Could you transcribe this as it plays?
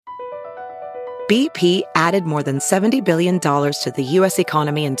BP added more than $70 billion to the U.S.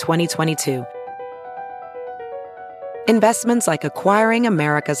 economy in 2022. Investments like acquiring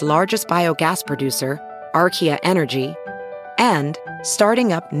America's largest biogas producer, Archaea Energy, and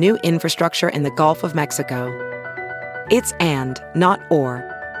starting up new infrastructure in the Gulf of Mexico. It's and, not or.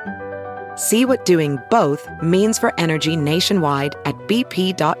 See what doing both means for energy nationwide at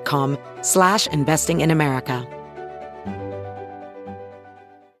bp.com/investing in America.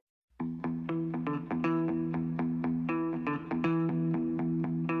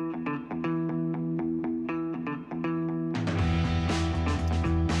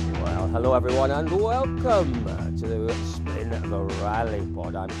 Well, hello everyone and welcome to the Spin the Rally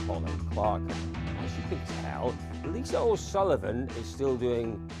Pod. I'm Colin Clark. As you can tell, Lisa O'Sullivan is still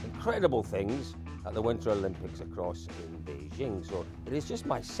doing incredible things at the Winter Olympics across in Beijing. So it is just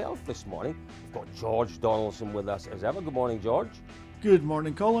myself this morning. We've got George Donaldson with us as ever. Good morning, George. Good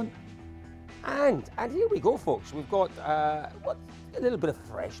morning, Colin. And here we go, folks. We've got a little bit of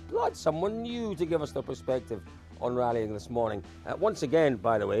fresh blood, someone new to give us their perspective on rallying this morning. Once again,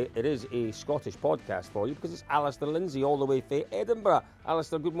 by the way, it is a Scottish podcast for you because it's Alistair Lindsay all the way from Edinburgh.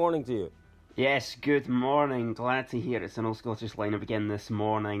 Alistair, good morning to you. Yes, good morning. Glad to hear it's an all Scottish lineup again this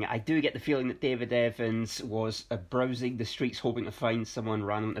morning. I do get the feeling that David Evans was browsing the streets hoping to find someone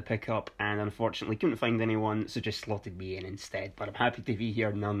random to pick up and unfortunately couldn't find anyone, so just slotted me in instead. But I'm happy to be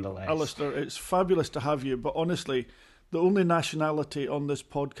here nonetheless. Alistair, it's fabulous to have you, but honestly, the only nationality on this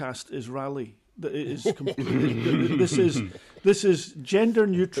podcast is rally. It is completely, this is gender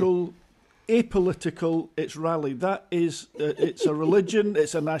neutral, apolitical. It's rally. That is, it's a religion.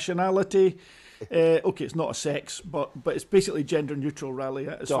 It's a nationality. Okay, it's not a sex, but it's basically gender neutral rally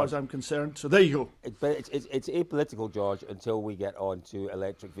as far as I'm concerned. So there you go. It's apolitical, George, until we get on to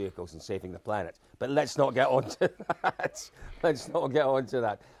electric vehicles and saving the planet. But let's not get on to that. Let's not get on to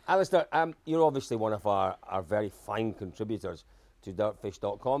that. Alistair, you're obviously one of our very fine contributors to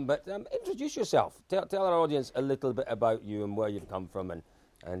dirtfish.com, but introduce yourself. Tell our audience a little bit about you and where you've come from and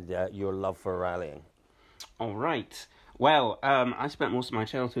your love for rallying. All right. Well, I spent most of my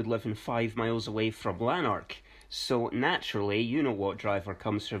childhood living 5 miles away from Lanark. So naturally, you know what driver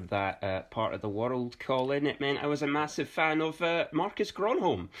comes from that part of the world, Colin. It meant I was a massive fan of Marcus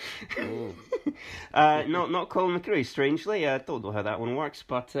Gronholm. Not Colin McRae, strangely. I don't know how that one works,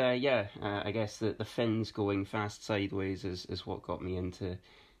 but I guess the fins going fast sideways is what got me into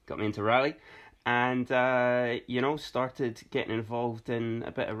rally. And, started getting involved in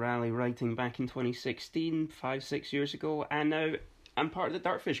a bit of rally writing back in 2016, 5-6 years ago. And now I'm part of the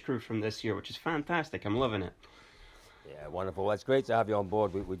Dirtfish crew from this year, which is fantastic. I'm loving it. Yeah, wonderful. Well, it's great to have you on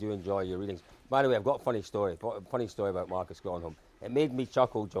board. We do enjoy your readings. By the way, I've got a funny story about Marcus Gronholm. It made me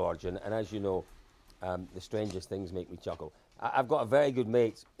chuckle, George, and as you know, the strangest things make me chuckle. I've got a very good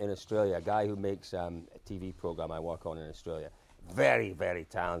mate in Australia, a guy who makes a TV programme I work on in Australia. Very, very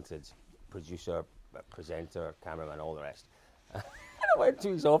talented producer, presenter, cameraman, all the rest. And I went to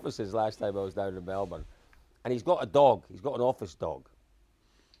his offices last time I was down in Melbourne, and he's got a dog. He's got an office dog.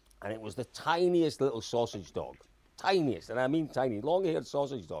 And it was the tiniest little sausage dog. Tiniest, and I mean tiny, long-haired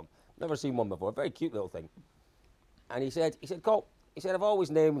sausage dog. Never seen one before. Very cute little thing. And he said, Cole, I've always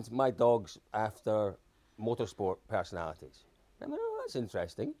named my dogs after motorsport personalities. And I went, oh, that's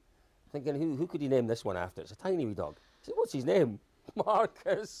interesting. Thinking, who could he name this one after? It's a tiny wee dog. He said, what's his name?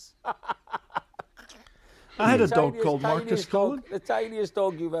 Marcus. I had a dog called Marcus, Colin. The tiniest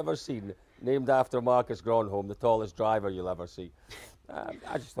dog you've ever seen, named after Marcus Gronholm, the tallest driver you'll ever see.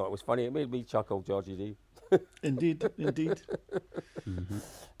 I just thought it was funny. It made me chuckle, Georgie D. Indeed. Mm-hmm.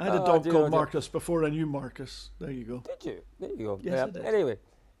 I had a dog called Marcus before I knew Marcus. There you go. Did you? There you go. Yes, I did.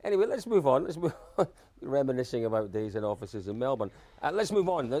 Anyway, let's move on. Reminiscing about days in offices in Melbourne. Let's move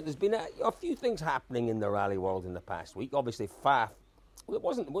on. There's been a few things happening in the rally world in the past week. Obviously, FAF.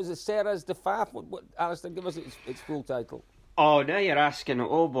 Was it Serres de FAF? Alistair, give us its full title. Oh, now you're asking.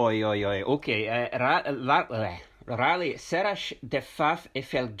 Oh boy, okay. Rally Serres de FAF e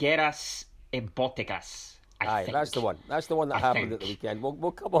Felgueiras e Boticas. Aye, that's the one. That's the one that happened at the weekend.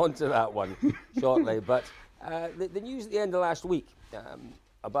 We'll come on to that one shortly. But the news at the end of last week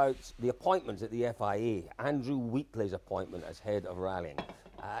about the appointment at the FIA, Andrew Wheatley's appointment as head of rallying.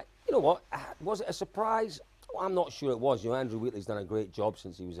 You know what? Was it a surprise? Well, I'm not sure it was. Andrew Wheatley's done a great job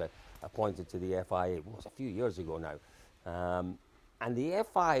since he was appointed to the FIA. It was a few years ago now. And the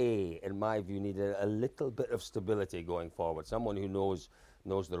FIA, in my view, needed a little bit of stability going forward. Someone who knows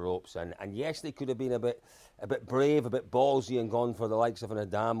the ropes. And yes, they could have been a bit brave, a bit ballsy and gone for the likes of an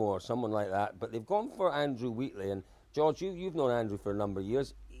Adamo or someone like that. But they've gone for Andrew Wheatley. And George, you've known Andrew for a number of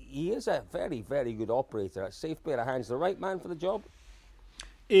years. He is a very, very good operator, a safe pair of hands. The right man for the job?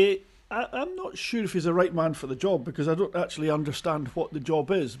 I'm not sure if he's the right man for the job because I don't actually understand what the job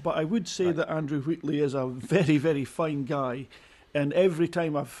is. But I would say that Andrew Wheatley is a very, very fine guy. And every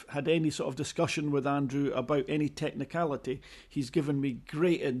time I've had any sort of discussion with Andrew about any technicality, he's given me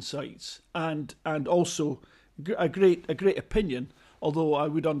great insights and also a great opinion. Although I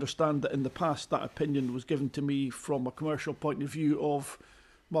would understand that in the past that opinion was given to me from a commercial point of view of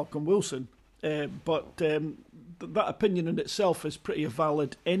Malcolm Wilson. But that opinion in itself is pretty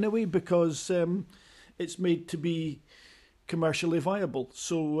valid anyway because it's made to be commercially viable.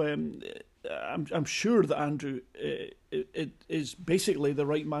 So I'm sure that Andrew is basically the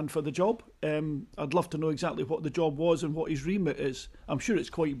right man for the job. I'd love to know exactly what the job was and what his remit is. I'm sure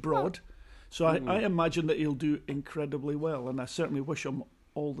it's quite broad. So I imagine that he'll do incredibly well, and I certainly wish him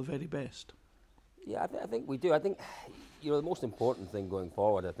all the very best. Yeah, I think we do. I think, the most important thing going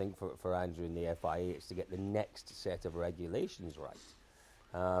forward, I think, for Andrew and the FIA is to get the next set of regulations right.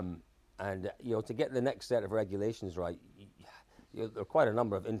 To get the next set of regulations right, there are quite a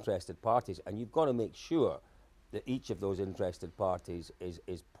number of interested parties, and you've got to make sure that each of those interested parties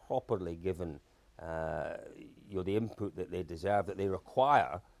is properly given the input that they deserve, that they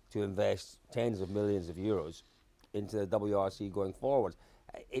require to invest tens of millions of euros into the WRC going forward.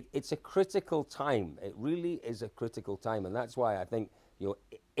 It's a critical time. It really is a critical time, and that's why I think,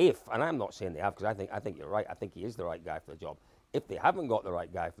 and I'm not saying they have, because I think you're right. I think he is the right guy for the job. If they haven't got the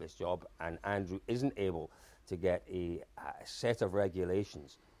right guy for this job, and Andrew isn't able to get a set of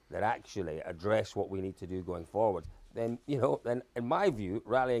regulations that actually address what we need to do going forward, then in my view,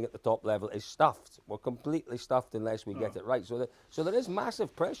 rallying at the top level is stuffed. We're completely stuffed unless we get it right. So there is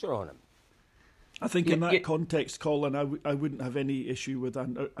massive pressure on him. I think in that context, Colin, I wouldn't have any issue with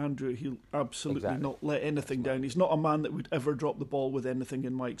Andrew. He'll absolutely not let anything down. He's not a man that would ever drop the ball with anything,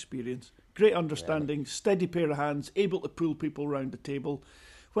 in my experience. Great understanding, steady pair of hands, able to pull people around the table.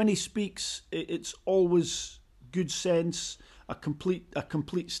 When he speaks, it's always good sense, a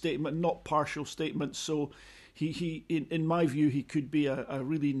complete statement, not partial statements. So he in my view, he could be a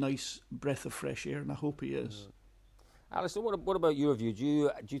really nice breath of fresh air, and I hope he is. Alistair, what about your view? Do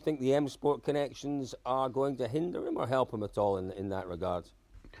you think the M Sport connections are going to hinder him or help him at all in that regard?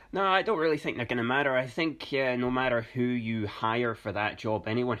 No, I don't really think they're going to matter. I think no matter who you hire for that job,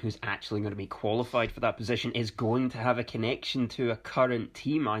 anyone who's actually going to be qualified for that position is going to have a connection to a current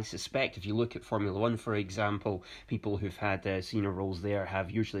team, I suspect. If you look at Formula One, for example, people who've had senior roles there have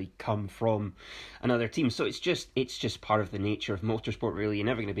usually come from another team. So it's just part of the nature of motorsport, really. You're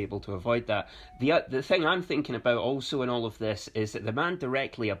never going to be able to avoid that. The thing I'm thinking about also in all of this is that the man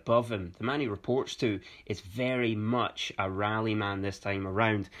directly above him, the man he reports to, is very much a rally man this time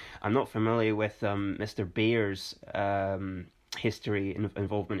around. I'm not familiar with Mr. Bayer's history and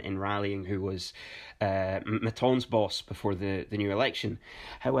involvement in rallying, who was Maton's boss before the new election.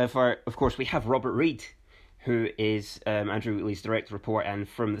 However, of course, we have Robert Reid, who is Andrew Wheatley's direct report, and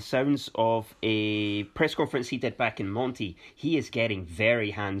from the sounds of a press conference he did back in Monty, he is getting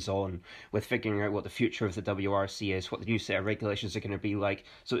very hands-on with figuring out what the future of the WRC is, what the new set of regulations are going to be like.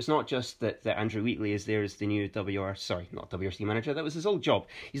 So it's not just that Andrew Wheatley is there as the new WRC manager, that was his old job.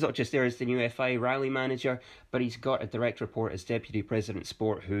 He's not just there as the new FIA rally manager, but he's got a direct report as Deputy President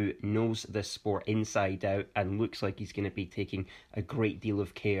Sport who knows this sport inside out and looks like he's going to be taking a great deal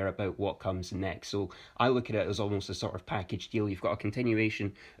of care about what comes next. So I look at it as almost a sort of package deal. You've got a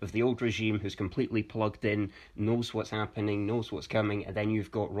continuation of the old regime who's completely plugged in, knows what's happening, knows what's coming, and then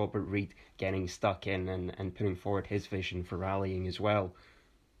you've got Robert Reid getting stuck in and putting forward his vision for rallying as well.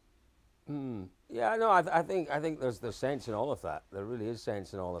 Yeah, no, I think there's sense in all of that. There really is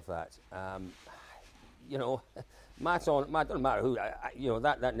sense in all of that. Maton, doesn't matter who,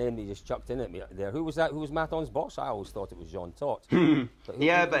 that name that you just chucked in at me there. Who was that? Who was Maton's boss? I always thought it was Jean Todt. But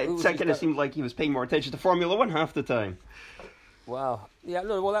it kind of seemed like he was paying more attention to Formula One half the time. Well,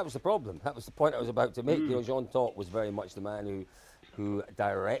 that was the problem. That was the point I was about to make. Jean Todt was very much the man who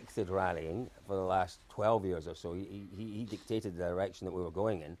directed rallying for the last 12 years or so. He dictated the direction that we were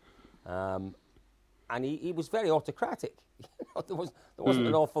going in. And he was very autocratic. There wasn't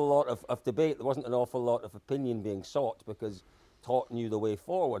an awful lot of debate. There wasn't an awful lot of opinion being sought because Todt knew the way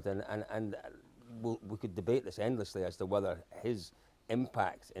forward. And we could debate this endlessly as to whether his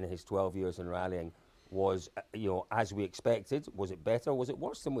impact in his 12 years in rallying was, as we expected. Was it better? Was it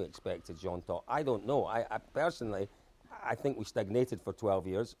worse than we expected, Jean Todt? I don't know. I personally, I think we stagnated for 12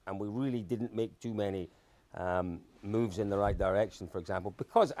 years and we really didn't make too many moves in the right direction, for example,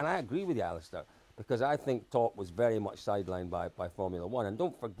 and I agree with you, Alistair, because I think Todt was very much sidelined by Formula One. And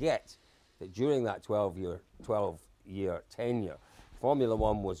don't forget that during that 12-year tenure, Formula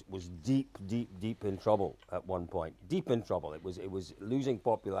One was deep in trouble at one point. Deep in trouble. It was losing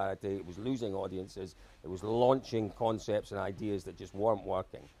popularity. It was losing audiences. It was launching concepts and ideas that just weren't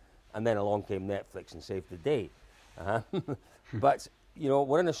working. And then along came Netflix and saved the day. But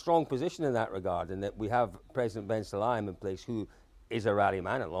we're in a strong position in that regard, in that we have President Ben Sulayem in place, who is a rally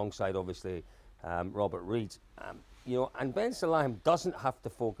man, alongside obviously Robert Reid. And Ben Sulayem doesn't have to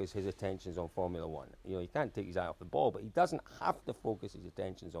focus his attentions on Formula One. He can't take his eye off the ball, but he doesn't have to focus his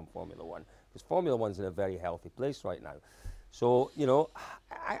attentions on Formula One, because Formula One's in a very healthy place right now. So,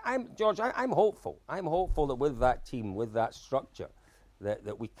 George, I'm hopeful. I'm hopeful that with that team, with that structure,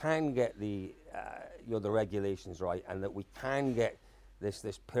 that we can get the regulations right, and that we can get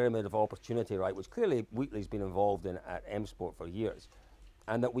this pyramid of opportunity right, which clearly Wheatley's been involved in at M Sport for years.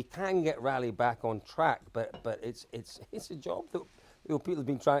 And that we can get rally back on track, but it's a job that people have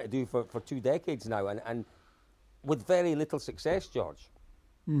been trying to do for 2 decades now, and with very little success, George.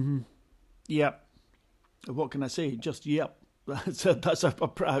 Mm-hmm. Yep. What can I say? Just yep. That's a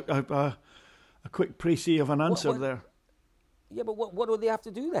quick précis of an answer there. Yeah, but what do they have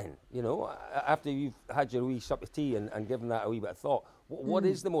to do then? After you've had your wee sup of tea and given that a wee bit of thought, what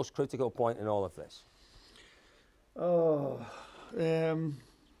is the most critical point in all of this?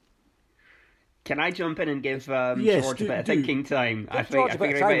 Can I jump in and give George a bit of thinking time? I think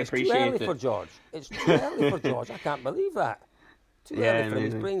everybody appreciates it. It's too early for George. It's too early for George. I can't believe that. Too early for him.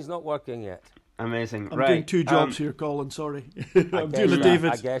 His brain's not working yet. Amazing. I'm doing 2 jobs here, Colin. Sorry. I'm doing a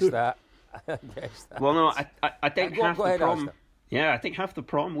David. I guess that. Well, no, I think half the problem. Alistair. Yeah, I think half the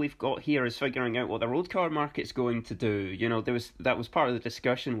problem we've got here is figuring out what the road car market's going to do. That was part of the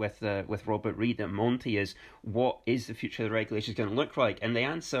discussion with Robert Reid at Monty, is what is the future of the regulations going to look like? And the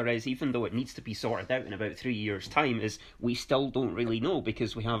answer is, even though it needs to be sorted out in about 3 years' time, is we still don't really know,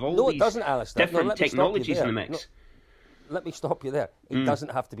 because we have all these different technologies in the mix. Let me stop you there. It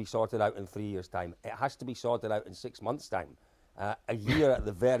doesn't have to be sorted out in 3 years' time. It has to be sorted out in 6 months' time. A year at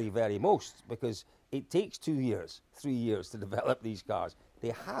the very, very most, because it takes 2 years, 3 years to develop these cars.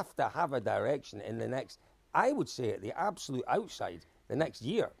 They have to have a direction in the next, I would say at the absolute outside, the next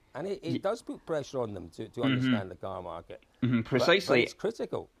year. And it does put pressure on them to understand the car market. Precisely. But it's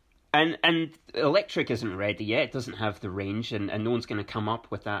critical. And electric isn't ready yet. It doesn't have the range, and no one's going to come up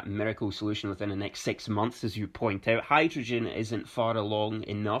with that miracle solution within the next 6 months, as you point out. Hydrogen isn't far along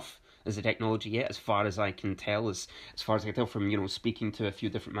enough as a technology yet, as far as I can tell, as far as I can tell from speaking to a few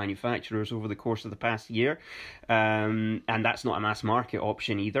different manufacturers over the course of the past year, and that's not a mass market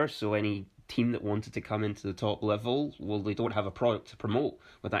option either. So any team that wanted to come into the top level, well, they don't have a product to promote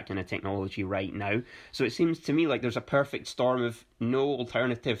with that kind of technology right now. So it seems to me like there's a perfect storm of no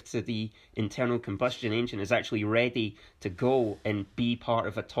alternative to the internal combustion engine is actually ready to go and be part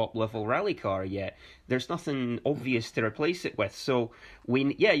of a top level rally car yet. There's nothing obvious to replace it with. So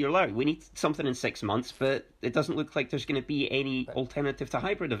you're right, we need something in 6 months, but it doesn't look like there's going to be any alternative to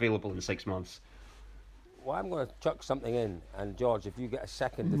hybrid available in 6 months. Well, I'm going to chuck something in, and George, if you get a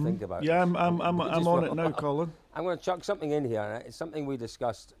second to think about it. Yeah, I'm on it now, Colin. I'm going to chuck something in here, and it's something we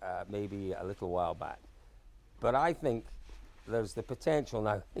discussed maybe a little while back. But I think there's the potential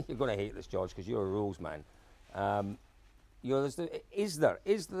now. You're going to hate this, George, because you're a rules man. Is there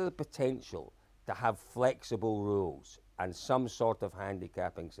the potential to have flexible rules and some sort of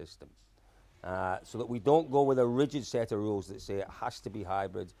handicapping system, so that we don't go with a rigid set of rules that say it has to be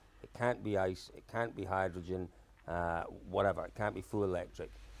hybrid, it can't be ICE, it can't be hydrogen, whatever, it can't be full electric.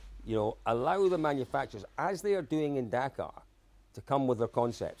 Allow the manufacturers, as they are doing in Dakar, to come with their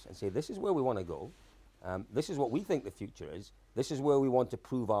concepts and say, this is where we want to go, this is what we think the future is, this is where we want to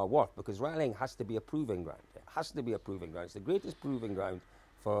prove our worth, because rallying has to be a proving ground. It has to be a proving ground. It's the greatest proving ground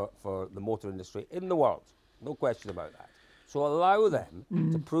for the motor industry in the world, no question about that. So allow them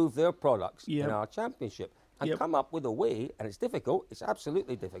to prove their products in our championship. And come up with a way, and it's difficult, it's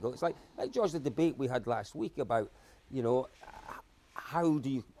absolutely difficult. It's like George, the debate we had last week about, how do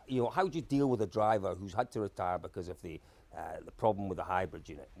you deal with a driver who's had to retire because of the problem with the hybrid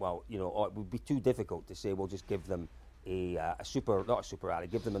unit? Well, it would be too difficult to say, well, just give them not a super rally,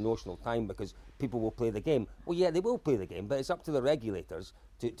 give them a notional time because people will play the game. Well, yeah, they will play the game, but it's up to the regulators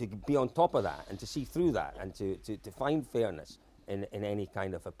to be on top of that and to see through that and to find fairness in any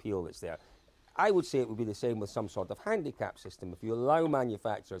kind of appeal that's there. I would say it would be the same with some sort of handicap system. If you allow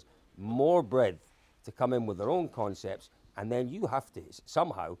manufacturers more breadth to come in with their own concepts, and then you have to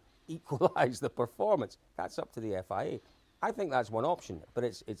somehow equalise the performance. That's up to the FIA. I think that's one option, but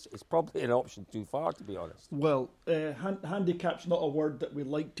it's probably an option too far, to be honest. Well, handicap's not a word that we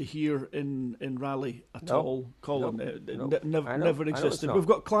like to hear in rally at all, Colin. Never existed. We've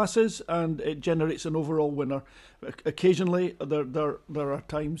got classes, and it generates an overall winner. Occasionally, there are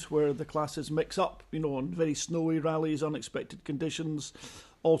times where the classes mix up, on very snowy rallies, unexpected conditions,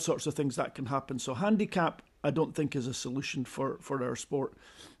 all sorts of things that can happen. So handicap, I don't think, is a solution for our sport.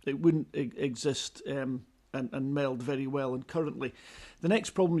 It wouldn't exist and meld very well. And currently, the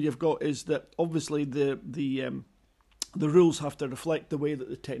next problem you've got is that obviously the rules have to reflect the way that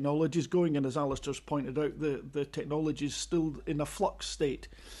the technology is going. And as Alistair's pointed out, the technology is still in a flux state.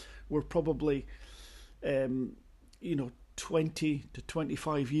 We're probably 20 to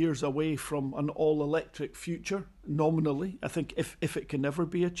 25 years away from an all-electric future, nominally, I think, if it can ever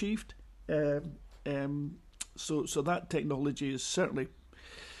be achieved. So that technology is certainly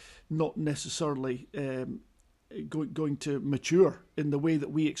not necessarily going to mature in the way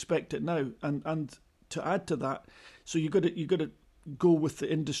that we expect it now. And to add to that, so you got to go with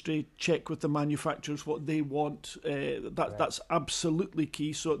the industry, check with the manufacturers what they want. That's absolutely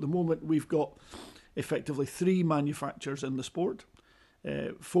key. So at the moment we've got effectively 3 manufacturers in the sport.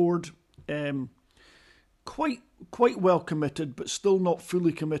 Ford, quite well committed, but still not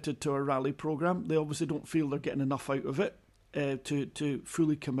fully committed to a rally program. They obviously don't feel they're getting enough out of it to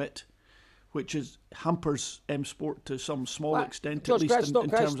fully commit, which hampers M Sport to some small extent. George, at least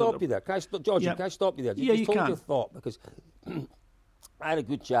can I stop you there? Can I stop you there? You hold can. your thought, because I had a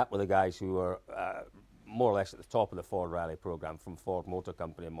good chat with the guys who were more or less at the top of the Ford Rally program from Ford Motor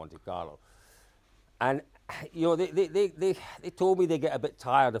Company in Monte Carlo. And they told me they get a bit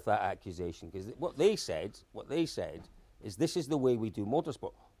tired of that accusation, because what they said is, this is the way we do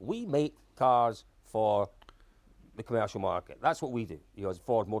motorsport. We make cars for the commercial market. That's what we do, as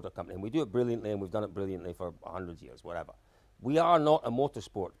Ford Motor Company, and we do it brilliantly, and we've done it brilliantly for 100 years, whatever. We are not a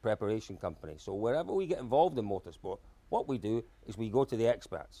motorsport preparation company. So wherever we get involved in motorsport, what we do is we go to the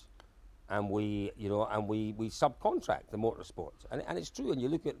experts, and we subcontract the motorsports. And it's true, and you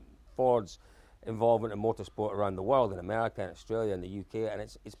look at Ford's involvement in motorsport around the world, in America and Australia and the UK, and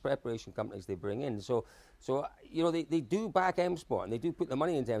it's preparation companies they bring in. So they do back M Sport, and they do put the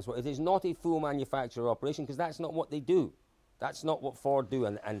money into M Sport. It is not a full manufacturer operation, because that's not what they do. That's not what Ford do,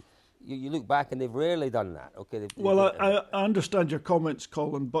 and you look back and they've rarely done that. Okay. I understand your comments,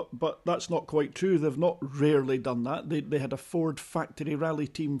 Colin, but that's not quite true. They've not rarely done that. They had a Ford factory rally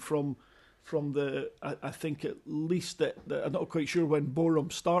team from the, I think at least, I'm not quite sure when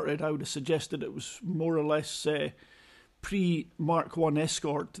Borum started. I would have suggested it was more or less pre-Mark I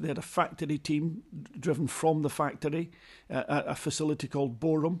Escort. They had a factory team driven from the factory at a facility called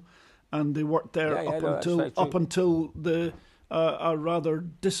Borum, and they worked there up until the a rather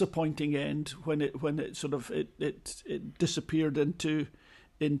disappointing end when it sort of it disappeared into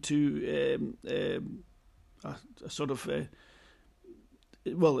a sort of.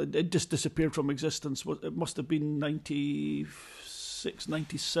 It just disappeared from existence. It must have been 96,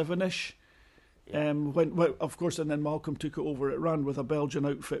 97-ish. Yeah. When of course, and then Malcolm took it over. It ran with a Belgian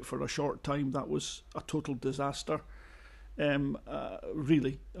outfit for a short time. That was a total disaster.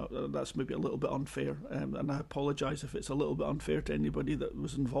 Really, that's maybe a little bit unfair, and I apologise if it's a little bit unfair to anybody that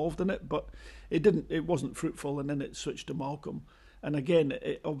was involved in it. But it wasn't fruitful, and then it switched to Malcolm. And again,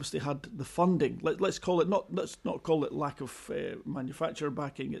 it obviously had the funding. Let's not call it lack of manufacturer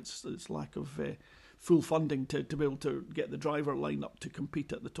backing. It's lack of full funding to be able to get the driver lineup to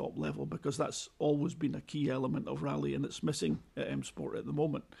compete at the top level, because that's always been a key element of rally, and it's missing at M Sport at the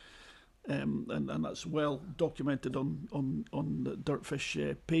moment. And that's well documented on the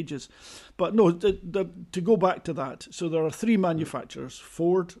Dirtfish pages. But no, to go back to that, so there are 3 manufacturers.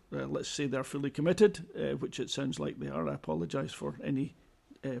 Ford, let's say they're fully committed, which it sounds like they are. I apologise for any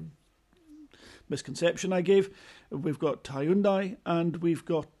misconception I gave. We've got Hyundai, and we've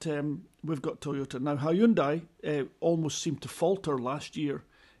got Toyota. Now Hyundai almost seemed to falter last year.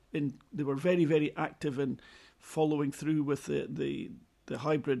 They were very, very active in following through with the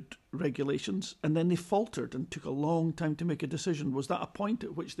hybrid regulations, and then they faltered and took a long time to make a decision. Was that a point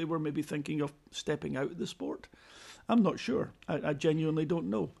at which they were maybe thinking of stepping out of the sport? I'm not sure. I genuinely don't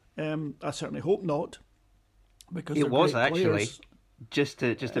know. I certainly hope not, because it was actually players. Just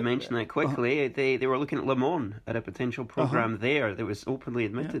to mention that quickly, they were looking at Le Mans at a potential program there that was openly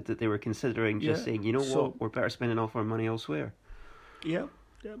admitted that they were considering just saying, what, we're better spending off our money elsewhere. Yeah,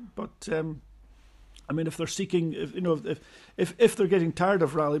 but. I mean, if they're seeking, if they're getting tired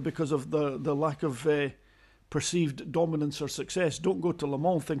of rally because of the lack of perceived dominance or success, don't go to Le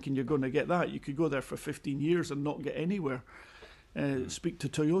Mans thinking you're going to get that. You could go there for 15 years and not get anywhere. speak to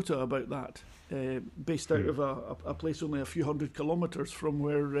Toyota about that, based out of a place only a few hundred kilometres from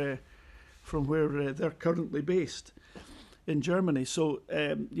where they're currently based in Germany. So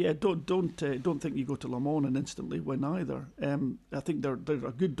don't think you go to Le Mans and instantly win either. I think they're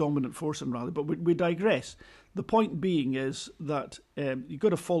a good dominant force in rally, but we digress. The point being is that you've got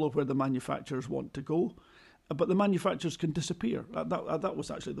to follow where the manufacturers want to go, but the manufacturers can disappear. That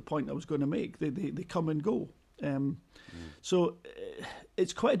was actually the point I was going to make. They come and go. So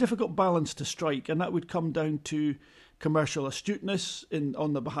it's quite a difficult balance to strike, and that would come down to commercial astuteness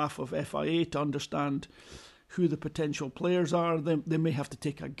on the behalf of FIA to understand who the potential players are. They may have to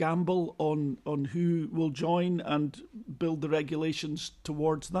take a gamble on who will join and build the regulations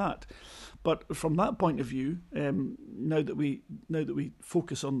towards that. But from that point of view, now that we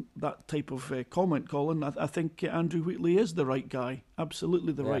focus on that type of comment, Colin, I think Andrew Wheatley is the right guy,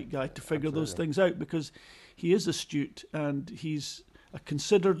 absolutely the right guy to figure those things out, because he is astute and he's a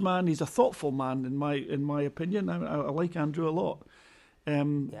considered man. He's a thoughtful man, in my opinion. I like Andrew a lot.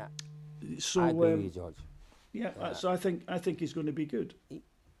 So I agree with you, George. So I think he's going to be good.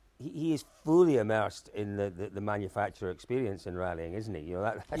 He is fully immersed in the manufacturer experience in rallying, isn't he? You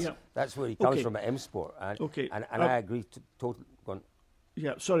know, that's where he comes from at M Sport. And I agree totally. Go on.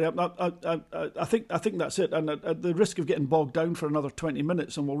 Yeah, sorry, I think that's it. And at the risk of getting bogged down for another 20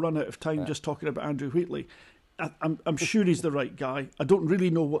 minutes, and we'll run out of time just talking about Andrew Wheatley, I'm sure he's the right guy. I don't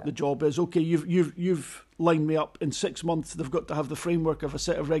really know what the job is. Okay, you've lined me up. In 6 months, they've got to have the framework of a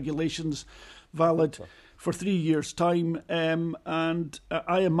set of regulations valid for 3 years' time, and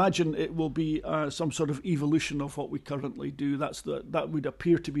I imagine it will be some sort of evolution of what we currently do. That would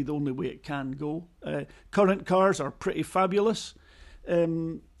appear to be the only way it can go. Current cars are pretty fabulous.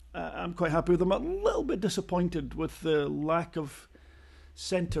 I'm quite happy with them. I'm a little bit disappointed with the lack of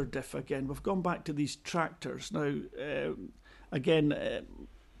centre diff again. We've gone back to these tractors now. I'm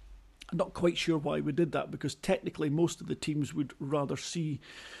not quite sure why we did that, because technically most of the teams would rather see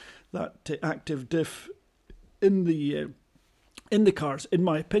that active diff in the cars, in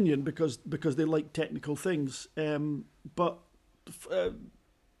my opinion, because they like technical things. But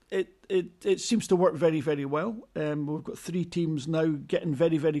it seems to work very, very well. We've got 3 teams now getting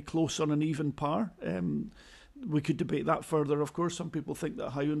very, very close on an even par. We could debate that further, of course. Some people think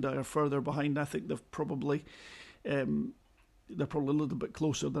that Hyundai are further behind. I think they're probably a little bit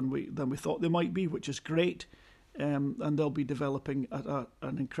closer than we thought they might be, which is great. And they'll be developing at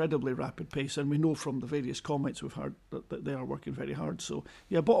an incredibly rapid pace. And we know from the various comments we've heard that they are working very hard. So,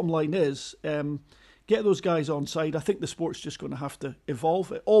 bottom line is, get those guys on side. I think the sport's just going to have to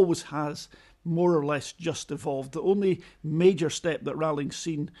evolve. It always has more or less just evolved. The only major step that rallying's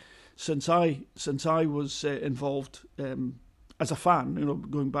seen since I was involved as a fan,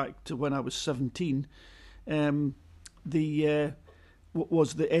 going back to when I was 17,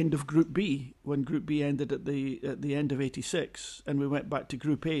 was the end of Group B, when Group B ended at the end of '86, and we went back to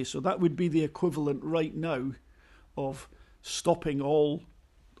Group A. So that would be the equivalent right now of stopping all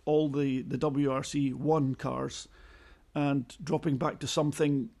the WRC 1 cars and dropping back to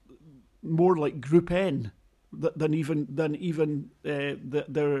something more like Group N than even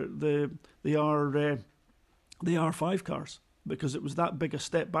the R5 cars, because it was that big a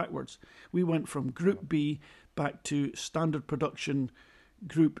step backwards. We went from Group B back to standard production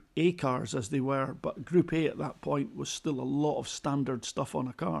Group A cars as they were, but Group A at that point was still a lot of standard stuff on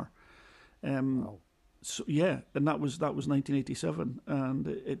a car. Wow. So and that was 1987, and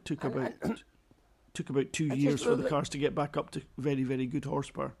it took about 2 years for the cars to get back up to very, very good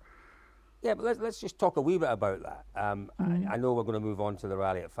horsepower. Yeah, but let's just talk a wee bit about that. I know we're going to move on to the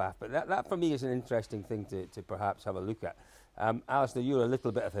rally at FAF, but that for me is an interesting thing to perhaps have a look at. Alistair, you're a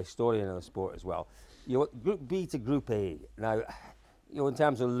little bit of a historian of the sport as well. Group B to Group A. Now, in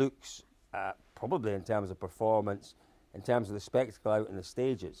terms of looks, probably in terms of performance, in terms of the spectacle out in the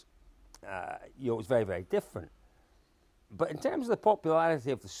stages, it was very, very different. But in terms of the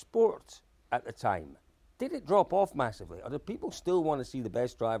popularity of the sport at the time, did it drop off massively? Or do people still want to see the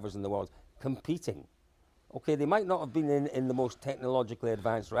best drivers in the world competing? Okay, they might not have been in the most technologically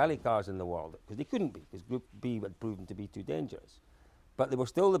advanced rally cars in the world, because they couldn't be, because Group B had proven to be too dangerous. But they were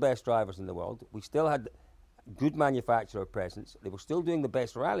still the best drivers in the world. We still had good manufacturer presence. They were still doing the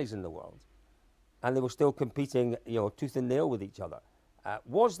best rallies in the world. And they were still competing, tooth and nail with each other.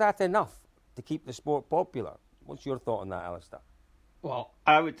 Was that enough to keep the sport popular? What's your thought on that, Alistair? Well,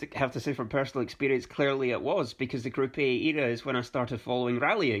 I would have to say from personal experience, clearly it was, because the Group A era is when I started following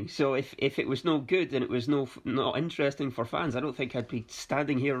rallying. So if it was no good and it was not interesting for fans, I don't think I'd be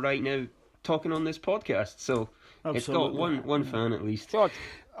standing here right now talking on this podcast. So absolutely. It's got one fan at least. George,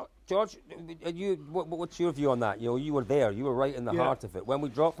 George, what's your view on that? You were there. You were right in the heart of it. When we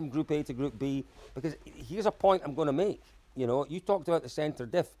dropped from Group A to Group B, because here's a point I'm going to make. You talked about the centre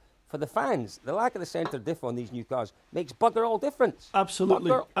diff. For the fans, the lack of the centre diff on these new cars makes bugger all difference.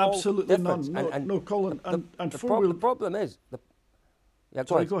 Absolutely, absolutely none. No, Colin. The problem is...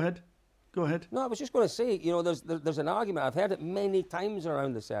 Go ahead. No, I was just going to say, there's an argument. I've heard it many times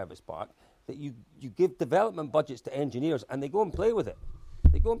around the service park that you give development budgets to engineers and they go and play with it.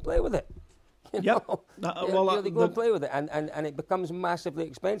 They go and play with it. They go and play with it, and it becomes massively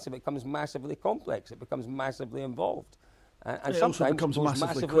expensive. It becomes massively complex. It becomes massively involved. And it sometimes also becomes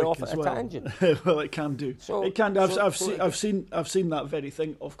massively off at a tangent. Well, it can do. It can do. I've seen that very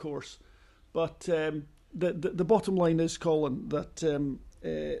thing, of course. But the bottom line is, Colin, that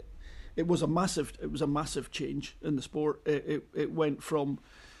it was a massive change in the sport. It went from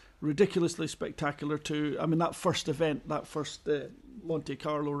ridiculously spectacular to, that first event, that first Monte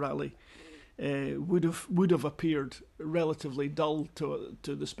Carlo rally, would have appeared relatively dull to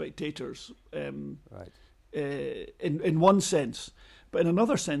the spectators. Right. In one sense, but in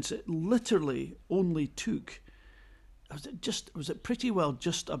another sense, it literally only took. Was it pretty well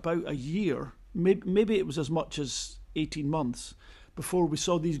just about a year? Maybe it was as much as 18 months before we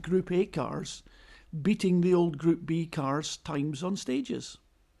saw these Group A cars beating the old Group B cars times on stages.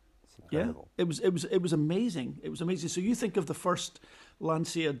 It's incredible. Yeah, it was amazing. It was amazing. So you think of the first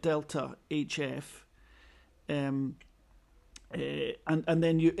Lancia Delta HF. And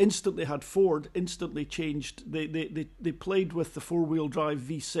then you instantly had Ford instantly changed. They played with the four-wheel drive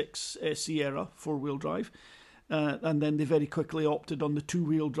V6 Sierra four-wheel drive, and then they very quickly opted on the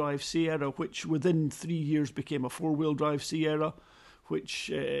two-wheel drive Sierra, which within 3 years became a four-wheel drive Sierra, which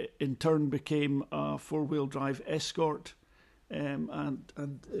in turn became a four-wheel drive Escort, and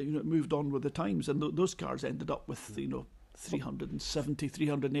it moved on with the times. And those cars ended up with 370,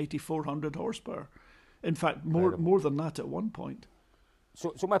 380, 400 horsepower. In fact, more than that at one point.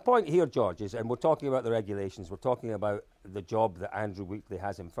 So my point here, George, is, and we're talking about the regulations, we're talking about the job that Andrew Wheatley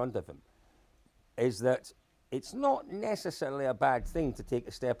has in front of him, is that it's not necessarily a bad thing to take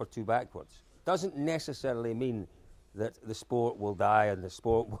a step or two backwards. Doesn't necessarily mean that the sport will die and the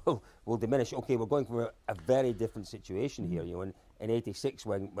sport will diminish. Okay, we're going from a very different situation here. In '86,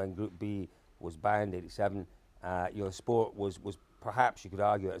 when Group B was banned, '87, the sport was perhaps, you could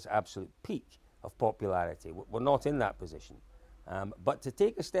argue, at its absolute peak of popularity. We're not in that position. But to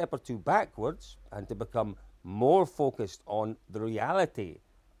take a step or two backwards and to become more focused on the reality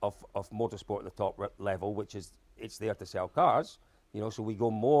of motorsport at the top level, which is it's there to sell cars, so we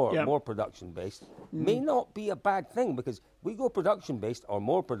go more production based, may not be a bad thing, because we go production based or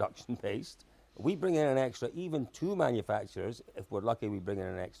more production based, we bring in an extra even 2 manufacturers. If we're lucky, we bring in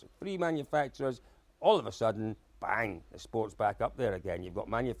an extra 3 manufacturers. All of a sudden, bang, the sport's back up there again. You've got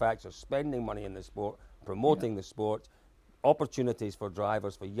manufacturers spending money in the sport, promoting the sport, opportunities for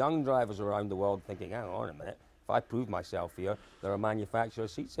drivers, for young drivers around the world thinking, hang on a minute, if I prove myself here, there are manufacturer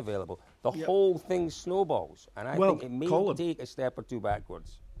seats available. The whole thing snowballs, and I think it may take a step or two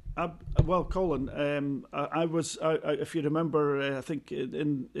backwards. Well, Colin, I was, if you remember, I think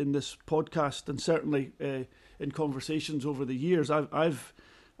in this podcast, and certainly in conversations over the years, I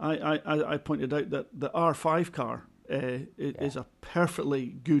pointed out that the R5 car is a perfectly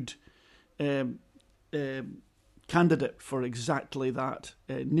good candidate for exactly that.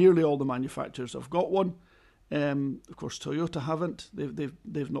 Nearly all the manufacturers have got one. Of course, Toyota haven't.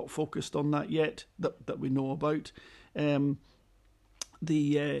 They've not focused on that yet that we know about. And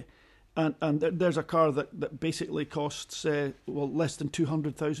there's a car that basically costs less than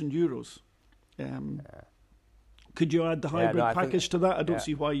 €200,000. Could you add the hybrid package to that? I don't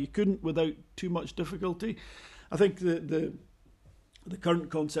see why you couldn't without too much difficulty. I think the current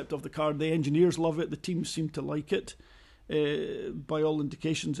concept of the car, the engineers love it, the teams seem to like it. By all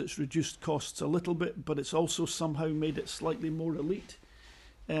indications, it's reduced costs a little bit, but it's also somehow made it slightly more elite.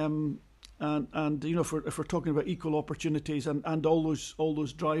 And if we're talking about equal opportunities and all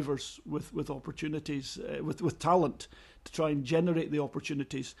those drivers with opportunities, with talent to try and generate the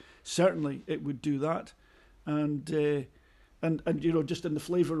opportunities, certainly it would do that. And just in the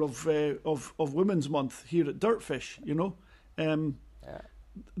flavour of Women's Month here at Dirtfish,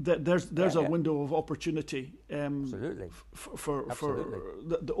 there's a window of opportunity. Absolutely.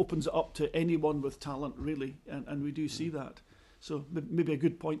 That opens it up to anyone with talent, really, and we do see that. So maybe a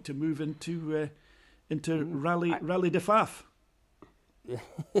good point to move into Rally de Faf.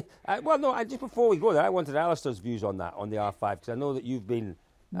 Just before we go there, I wanted Alistair's views on that, on the R5, because I know that you've been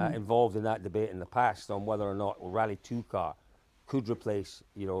involved in that debate in the past on whether or not a Rally 2 car could replace,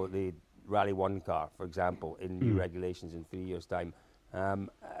 the Rally 1 car, for example, in new regulations in 3 years' time.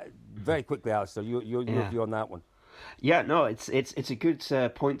 Very quickly, Alistair, your view on that one. Yeah, no, it's a good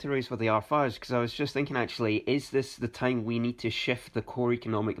point to raise with the R5s, because I was just thinking, actually, is this the time we need to shift the core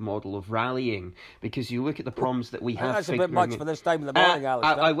economic model of rallying? Because you look at the problems that we have. That's a bit much for this time in the morning,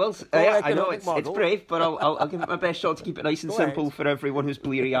 Alistair. I will. I know it's brave, but I'll give it my best shot to keep it nice and simple for everyone who's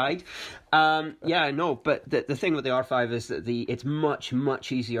bleary-eyed. But the thing with the R5 is that it's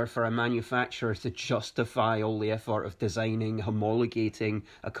much easier for a manufacturer to justify all the effort of designing, homologating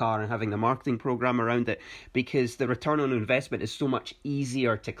a car and having the marketing program around it, because the return on investment is so much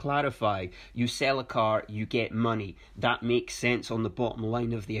easier to clarify. You sell a car, you get money. That makes sense on the bottom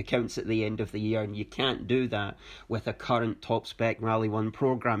line of the accounts at the end of the year, and you can't do that with a current top-spec Rally 1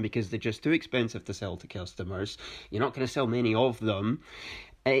 program because they're just too expensive to sell to customers. You're not going to sell many of them.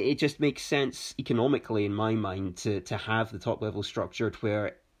 It just makes sense economically, in my mind, to have the top-level structured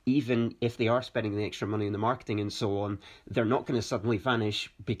where even if they are spending the extra money on the marketing and so on, they're not going to suddenly vanish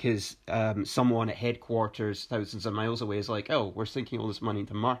because someone at headquarters thousands of miles away is like, oh, we're sinking all this money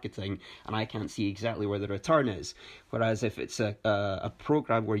into marketing and I can't see exactly where the return is. Whereas if it's a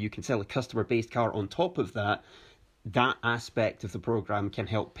program where you can sell a customer-based car on top of that, that aspect of the program can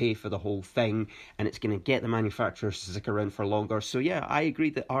help pay for the whole thing, and it's going to get the manufacturers to stick around for longer. So yeah, I agree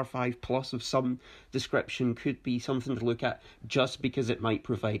that R5 Plus of some description could be something to look at, just because it might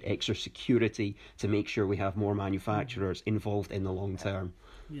provide extra security to make sure we have more manufacturers involved in the long term.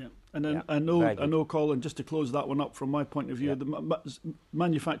 Yeah, and then I know, Colin. Just to close that one up from my point of view, the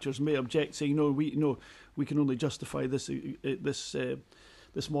manufacturers may object, saying, "No, we can only justify this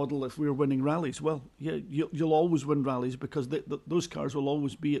model if we're winning rallies." Well, yeah, you'll always win rallies because those cars will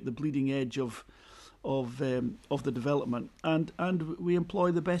always be at the bleeding edge of the development, and we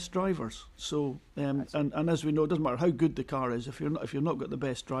employ the best drivers. So and as we know, it doesn't matter how good the car is, if you're not got the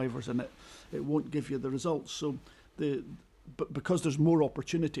best drivers in it, it won't give you the results. So but because there's more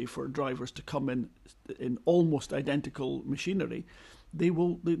opportunity for drivers to come in almost identical machinery,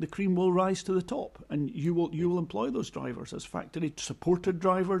 the cream will rise to the top, and you will employ those drivers as factory supported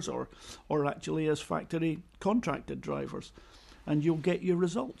drivers or actually as factory contracted drivers, and you'll get your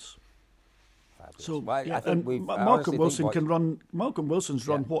results. Fabulous. So I think Malcolm Wilson's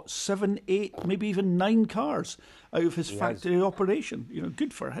run what 7, 8, maybe even 9 cars out of his factory operation.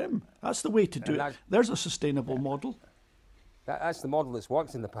 Good for him. That's the way to do it. There's a sustainable model. That's the model that's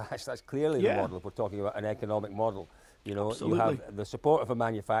worked in the past. That's clearly the model if we're talking about an economic model. Absolutely. You have the support of a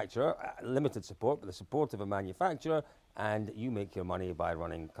manufacturer, limited support, but the support of a manufacturer, and you make your money by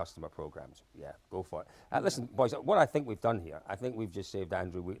running customer programs. Yeah, go for it. Listen, boys, what I think we've done here, I think we've just saved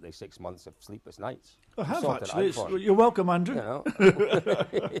Andrew Wheatley 6 months of sleepless nights. I have actually. You're welcome, Andrew.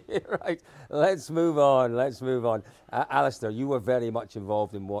 Right, let's move on. Alistair, you were very much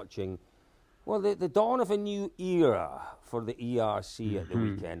involved in watching, the dawn of a new era for the ERC at the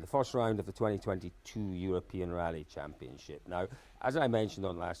weekend, the first round of the 2022 European Rally Championship. Now, as I mentioned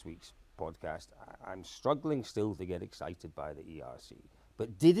on last week's podcast, I'm struggling still to get excited by the ERC.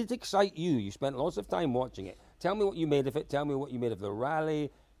 But did it excite you? You spent lots of time watching it. Tell me what you made of it. Tell me what you made of the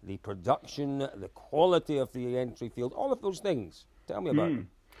rally, the production, the quality of the entry field, all of those things. Tell me about them.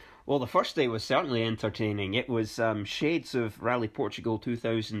 Well, the first day was certainly entertaining. It was shades of Rally Portugal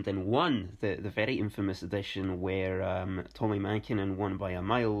 2001, the very infamous edition where Tommy Mäkinen won by a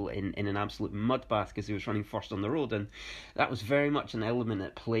mile in an absolute mudbath because he was running first on the road. And that was very much an element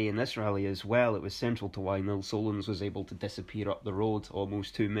at play in this rally as well. It was central to why Nils Solons was able to disappear up the road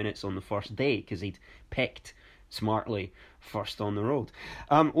almost 2 minutes on the first day, because he'd picked smartly first on the road.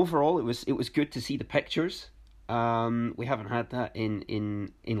 Overall, it was good to see the pictures. We haven't had that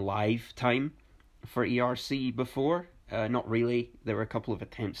in live time for ERC before. Not really. There were a couple of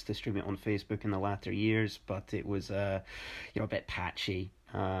attempts to stream it on Facebook in the latter years, but it was a bit patchy.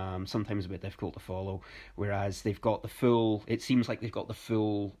 Sometimes a bit difficult to follow. Whereas it seems like they've got the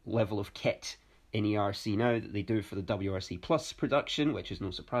full level of kit in ERC now that they do for the WRC Plus production, which is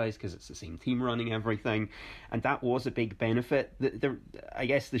no surprise because it's the same team running everything, and that was a big benefit. I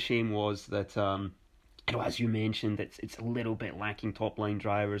guess the shame was that. As you mentioned, it's a little bit lacking top-line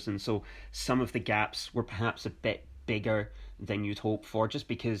drivers, and so some of the gaps were perhaps a bit bigger than you'd hope for, just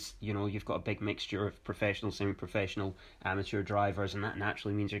because, you've got a big mixture of professional, semi-professional, amateur drivers, and that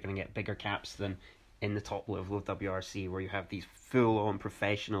naturally means you're going to get bigger gaps than in the top level of WRC, where you have these full-on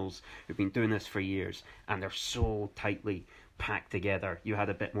professionals who've been doing this for years, and they're so tightly packed together. You had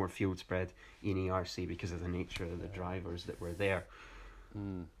a bit more field spread in ERC because of the nature of the drivers that were there.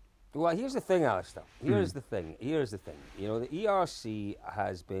 Well, here's the thing, Alistair. Here's the thing. The ERC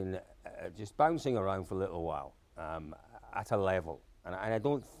has been just bouncing around for a little while at a level. And I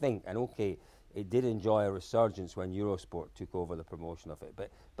don't think, and okay, it did enjoy a resurgence when Eurosport took over the promotion of it,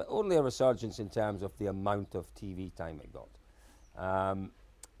 but only a resurgence in terms of the amount of TV time it got.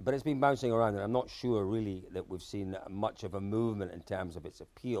 But it's been bouncing around, and I'm not sure really that we've seen much of a movement in terms of its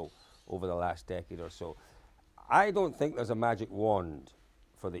appeal over the last decade or so. I don't think there's a magic wand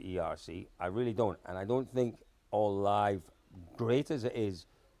for the ERC. I really don't, and I don't think All Live, great as it is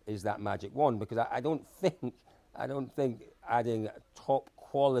that magic wand, because I don't think adding top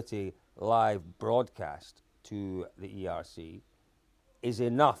quality live broadcast to the ERC is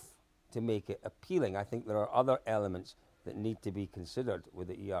enough to make it appealing. I think there are other elements that need to be considered with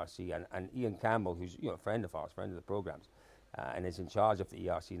the ERC, and Ian Campbell, who's a friend of ours, friend of the programmes, and is in charge of the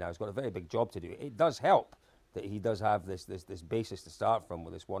ERC now, has got a very big job to do. It does help that he does have this basis to start from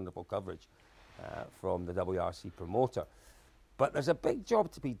with this wonderful coverage from the WRC promoter. But there's a big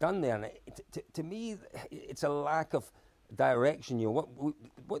job to be done there, and to me, it's a lack of direction.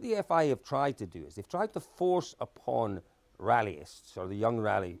 What the FIA have tried to do is they've tried to force upon rallyists or the young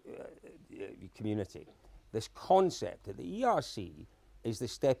rally community this concept that the ERC is the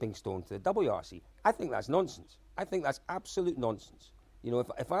stepping stone to the WRC. I think that's nonsense. I think that's absolute nonsense.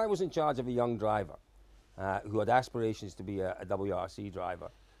 If I was in charge of a young driver who had aspirations to be a WRC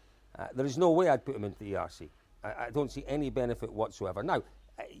driver, there is no way I'd put him into the ERC. I don't see any benefit whatsoever. Now,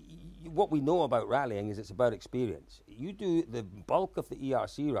 what we know about rallying is it's about experience. You do the bulk of the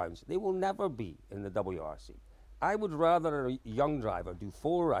ERC rounds, they will never be in the WRC. I would rather a young driver do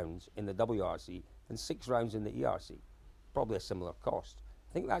 4 rounds in the WRC than 6 rounds in the ERC. Probably a similar cost.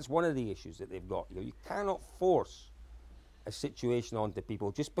 I think that's one of the issues that they've got. You cannot force a situation onto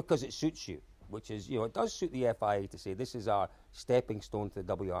people just because it suits you, which is, it does suit the FIA to say this is our stepping stone to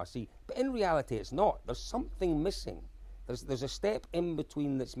the WRC, but in reality it's not. There's something missing. There's a step in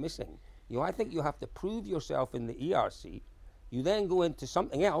between that's missing. I think you have to prove yourself in the ERC. You then go into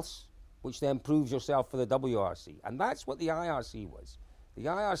something else, which then proves yourself for the WRC, and that's what the IRC was. The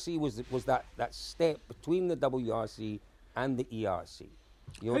IRC was that step between the WRC and the ERC.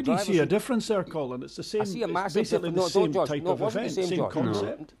 How do you see a difference there, Colin? It's the same. I see a massive basically difference. the same type of event, same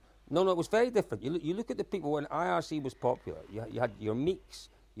concept. No, it was very different. You look at the people when IRC was popular. You had your Meeks,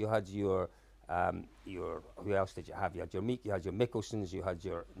 you had your who else did you have? You had your Meek, you had your Mickelsons, you had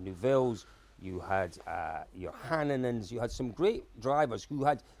your Neuvilles, you had your Hannanens. You had some great drivers who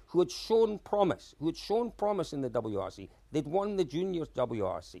had shown promise, in the WRC. They'd won the juniors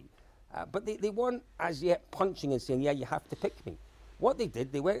WRC, but they weren't as yet punching and saying, "Yeah, you have to pick me." What they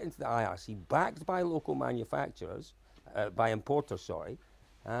did, they went into the IRC, backed by local manufacturers, by importers, sorry.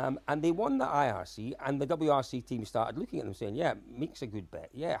 And they won the IRC, and the WRC team started looking at them saying, yeah, Meek's a good bet.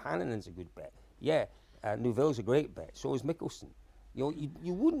 Yeah, Hannanen's a good bet. Yeah, Neuville's a great bet. So is Mickelson. You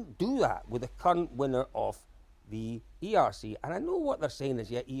wouldn't do that with the current winner of the ERC. And I know what they're saying is,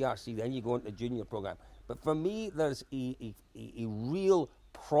 yeah, ERC, then you go into the junior program. But for me, there's a real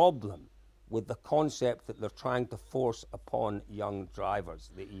problem with the concept that they're trying to force upon young drivers,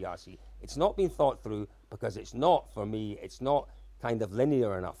 the ERC. It's not been thought through because it's not, for me, it's not kind of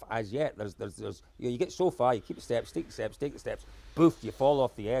linear enough as yet. There's you get so far, you keep the steps, take the steps, poof, you fall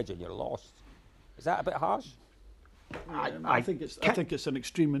off the edge and you're lost. Is that a bit harsh? I think it's an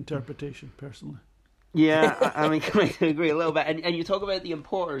extreme interpretation, personally. Yeah, I mean, I agree a little bit. And you talk about the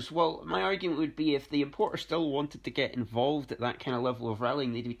importers. Well, my argument would be if the importer still wanted to get involved at that kind of level of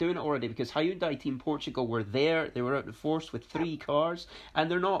rallying, they'd be doing it already, because Hyundai Team Portugal were there. They were out in force with 3 cars, and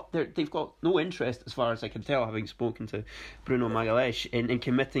they've got no interest, as far as I can tell, having spoken to Bruno Magalhães, in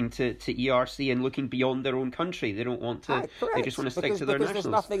committing to ERC and looking beyond their own country. They don't want to. They just want to stick to their nationals. There's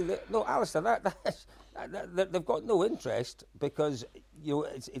nothing. No, Alistair, they've got no interest because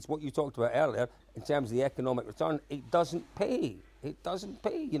it's what you talked about earlier in terms of the economic return. It doesn't pay. They've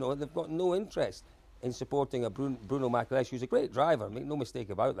got no interest in supporting a Bruno Magalhães, who's a great driver. Make no mistake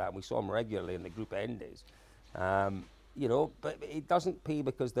about that. We saw him regularly in the Group N days. But it doesn't pay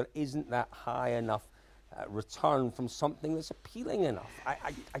because there isn't that high enough return from something that's appealing enough.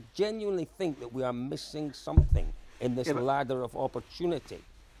 I genuinely think that we are missing something in this ladder of opportunity.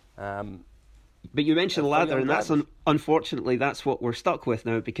 But you mentioned ladder, and that's unfortunately that's what we're stuck with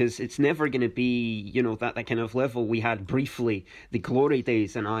now, because it's never going to be that kind of level we had briefly, the glory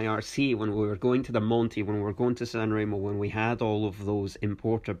days in IRC, when we were going to the Monte, when we were going to San Remo, when we had all of those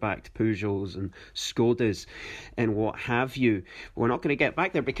importer-backed Peugeots and Skodas and what have you. We're not going to get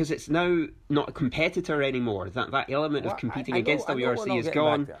back there because it's now not a competitor anymore. That element of competing against WRC is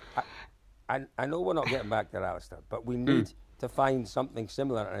gone. I know we're not getting back there, Alistair, but we need to find something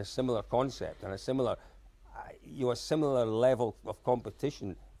similar and a similar concept and a similar level of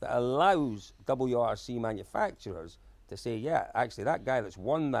competition that allows WRC manufacturers to say, yeah, actually that guy that's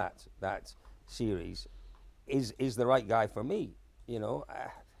won that series is the right guy for me. You know,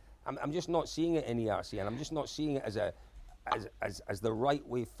 I'm just not seeing it in ERC, and I'm just not seeing it as the right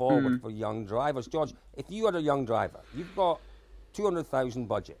way forward for young drivers. George, if you are a young driver, you've got 200,000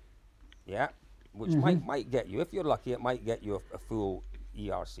 budget, yeah, which might get you, if you're lucky, it might get you a full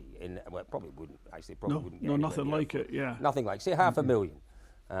ERC. Well, it probably wouldn't. Actually, probably wouldn't. No, nothing like it. Yeah, nothing like, say, 500,000.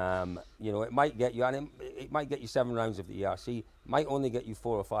 You know, it might get you, and it might get you 7 rounds of the ERC. Might only get you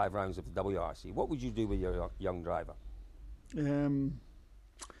 4 or 5 rounds of the WRC. What would you do with your young driver?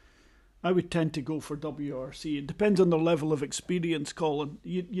 I would tend to go for WRC. It depends on the level of experience, Colin.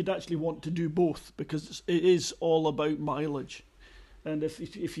 You'd actually want to do both because it is all about mileage. And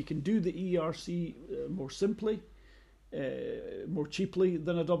if you can do the ERC more simply, more cheaply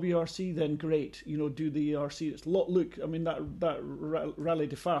than a WRC, then great. You know, do the ERC. It's look. I mean, that Rally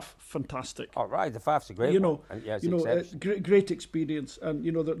de Faf, fantastic. Oh, Rally de Faf's a great one. Great experience. And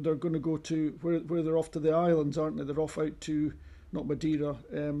you know, they're going to go to where they're off to the islands, aren't they? They're off out to. Not Madeira.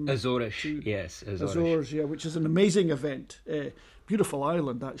 Azores, yes. Azores, yeah, which is an amazing event. Beautiful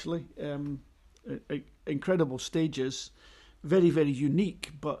island, actually. Incredible stages. Very, very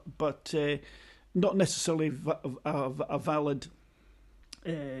unique, but not necessarily a valid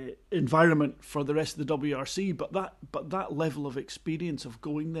environment for the rest of the WRC. But that level of experience of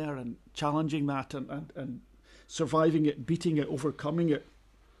going there and challenging that and surviving it, beating it, overcoming it,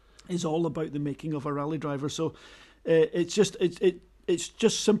 is all about the making of a rally driver. So. It's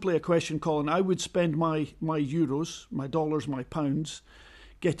just simply a question, Colin. I would spend my euros, my dollars, my pounds,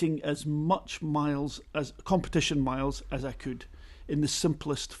 getting as much competition miles as I could, in the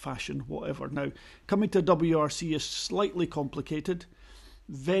simplest fashion, whatever. Now, coming to WRC is slightly complicated,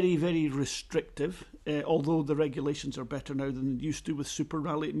 very, very restrictive. Although the regulations are better now than they used to with Super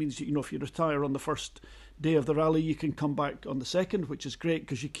Rally. It means if you retire on the first day of the rally, you can come back on the second, which is great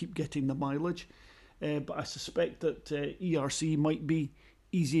because you keep getting the mileage. But I suspect that ERC might be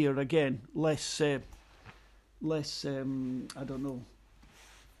easier again, less I don't know,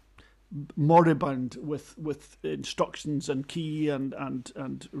 moribund with instructions and key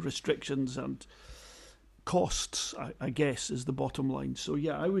and restrictions and costs. I guess is the bottom line. So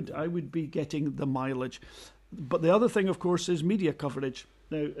yeah, I would be getting the mileage. But the other thing, of course, is media coverage.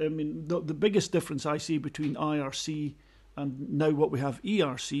 Now, I mean, the biggest difference I see between IRC and now what we have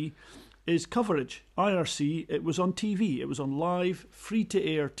ERC. Is coverage. IRC, it was on TV, it was on live,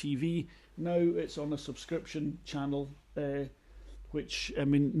 free-to-air TV. Now it's on a subscription channel, which, I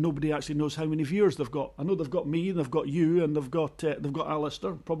mean, nobody actually knows how many viewers they've got. I know they've got me, they've got you, and they've got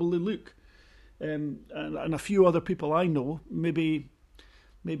Alistair, probably Luke, and a few other people I know. Maybe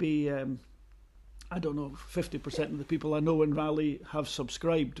I don't know, 50% of the people I know in Rally have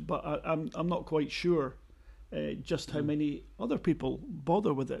subscribed, but I'm not quite sure. Just how many other people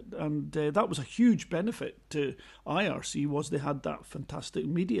bother with it, and that was a huge benefit to IRC. Was they had that fantastic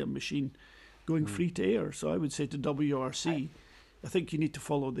media machine going free to air. So I would say to WRC, I think you need to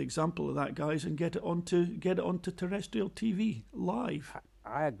follow the example of that, guys, and get it onto terrestrial TV live.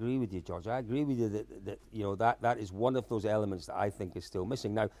 I agree with you, George. I agree with you that that is one of those elements that I think is still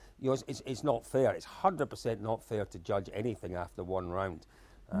missing. Now, it's not fair. It's 100% not fair to judge anything after one round.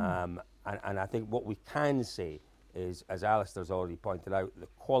 And I think what we can say is, as Alistair's already pointed out, the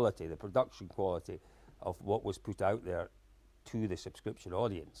quality, the production quality of what was put out there to the subscription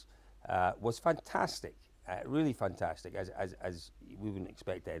audience was fantastic, really fantastic, as we wouldn't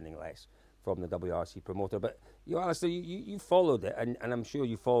expect anything less from the WRC promoter. But Alistair, you followed it, and I'm sure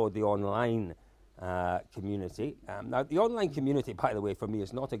you followed the online community. Now, the online community, by the way, for me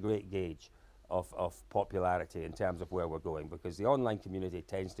is not a great gauge of popularity in terms of where we're going, because the online community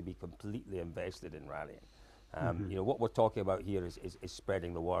tends to be completely invested in rallying. What we're talking about here is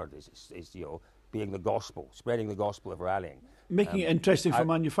spreading the word, is being the gospel, spreading the gospel of rallying. Making it interesting for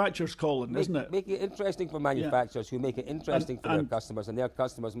manufacturers, Colin, isn't it? Making it interesting for manufacturers who make it interesting for their customers, and their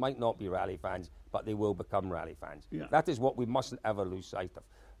customers might not be rally fans, but they will become rally fans. Yeah. That is what we mustn't ever lose sight of.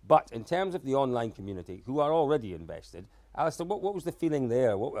 But in terms of the online community, who are already invested, Alistair, what was the feeling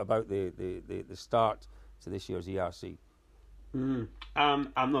there? What about the start to this year's ERC? I'm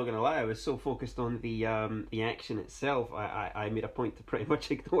not going to lie, I was so focused on the action itself, I made a point to pretty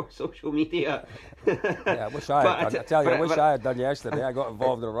much ignore social media. I wish I had done. I wish I had done yesterday. I got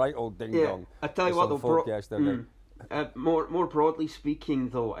involved in a right old ding-dong. I tell you what, though, yesterday. More broadly speaking,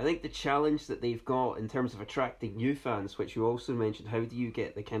 though, I think the challenge that they've got in terms of attracting new fans, which you also mentioned, how do you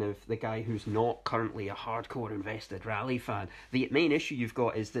get the guy who's not currently a hardcore invested rally fan? The main issue you've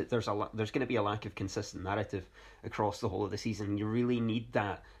got is that there's going to be a lack of consistent narrative across the whole of the season. You really need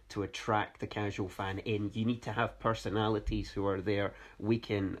that to attract the casual fan in. You need to have personalities who are there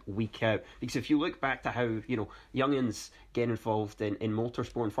week in, week out. Because if you look back to how, youngins get involved in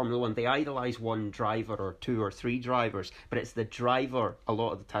motorsport and Formula One, they idolise one driver or two or three drivers, but it's the driver a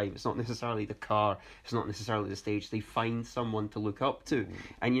lot of the time. It's not necessarily the car, it's not necessarily the stage. They find someone to look up to.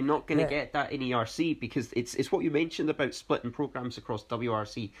 And you're not going to get that in ERC, because it's what you mentioned about splitting programmes across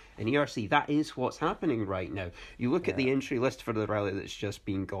WRC and ERC. That is what's happening right now. You look at the entry list for the rally that's just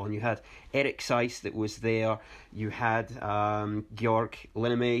been gone. You had Eric Seiss that was there. You had Georg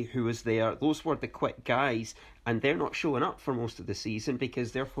Linnemey who was there. Those were the quick guys, and they're not showing up for most of the season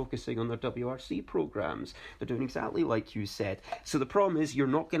because they're focusing on their WRC programmes. They're doing exactly like you said. So the problem is you're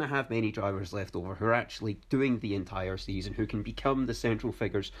not going to have many drivers left over who are actually doing the entire season, who can become the central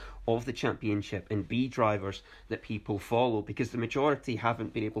figures of the championship and be drivers that people follow, because the majority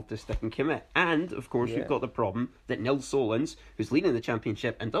haven't been able to stick and commit. And, of course, you've got the problem that Nils Solins, who's leading the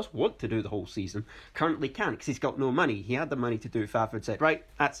championship and does want to do the whole season, currently can't because he's got no money. He had the money to do FAFA and said, right,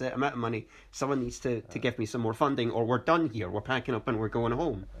 that's it, I'm out of money. Someone needs to give me some more funding, or we're done here. We're packing up and we're going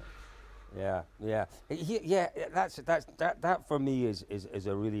home. That for me is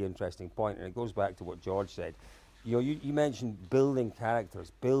a really interesting point, and it goes back to what George said. You mentioned building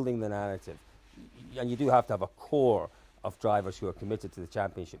characters, building the narrative, and you do have to have a core of drivers who are committed to the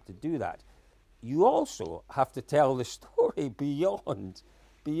championship to do that. You also have to tell the story beyond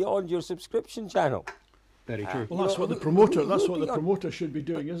your subscrition channel. Very true. Well, that's what the promoter should be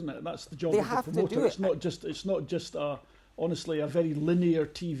doing, isn't it? That's the job of the promoter. It's not just honestly a very linear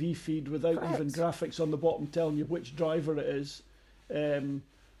TV feed without even graphics on the bottom telling you which driver it is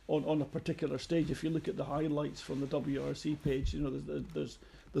on a particular stage. If you look at the highlights from the WRC page,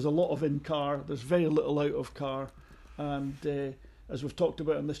 there's a lot of in car. There's very little out of car, and as we've talked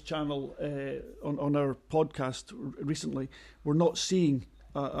about on this channel on our podcast recently, we're not seeing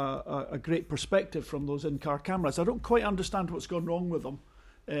a great perspective from those in-car cameras. I don't quite understand what's gone wrong with them,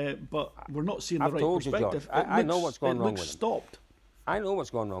 but we're not seeing the right perspective. I know what's gone wrong with them. Stopped. I know what's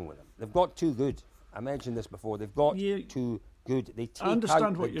gone wrong with them. They've got too good. I mentioned this before. They've got too good. They take I understand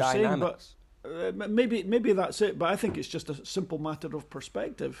out what the you're dynamics. saying, but maybe that's it. But I think it's just a simple matter of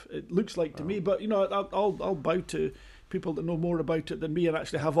perspective. It looks like to me. But I'll bow to people that know more about it than me and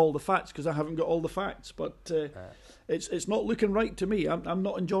actually have all the facts, because I haven't got all the facts. But it's not looking right to me. I'm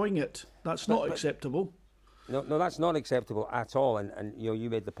not enjoying it. That's not acceptable. No, that's not acceptable at all. And you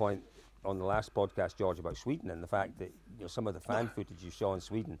made the point on the last podcast, George, about Sweden, and the fact that some of the fan footage you saw in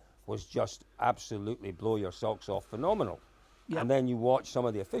Sweden was just absolutely blow your socks off phenomenal. Yep. And then you watch some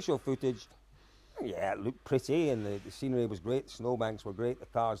of the official footage. Yeah, it looked pretty, and the scenery was great. The snowbanks were great. The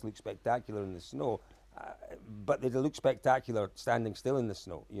cars looked spectacular in the snow. But they look spectacular standing still in the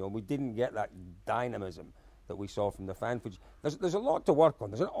snow. We didn't get that dynamism that we saw from the fan footage. There's a lot to work on.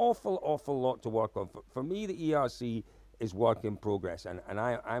 There's an awful lot to work on. For me, the ERC is work in progress, and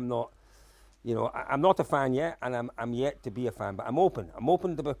I'm not, I'm not a fan yet, and I'm yet to be a fan. But I'm open. I'm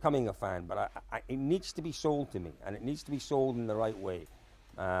open to becoming a fan. But it needs to be sold to me, and it needs to be sold in the right way.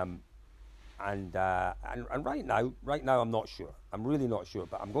 And right now, I'm not sure. I'm really not sure.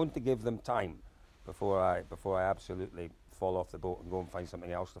 But I'm going to give them time before I absolutely fall off the boat and go and find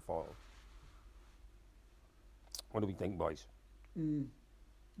something else to follow. What do we think, boys?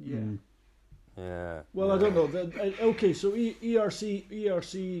 Yeah. Well, I don't know. Okay, so ERC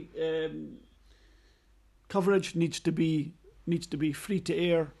coverage needs to be free to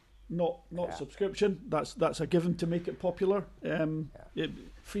air, not subscription. That's a given to make it popular.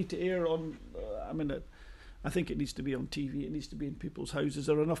 Free to air on. I think it needs to be on TV. It needs to be in people's houses.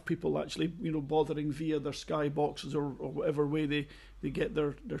 There are enough people actually, bothering via their Sky boxes or whatever way they get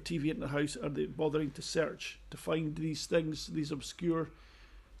their TV in the house. Are they bothering to search to find these things, these obscure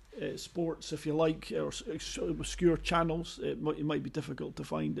sports, if you like, or obscure channels? It might be difficult to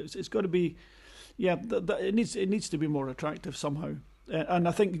find. It's got to be, it needs to be more attractive somehow. And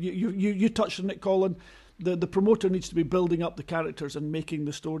I think you touched on it, Colin. The promoter needs to be building up the characters and making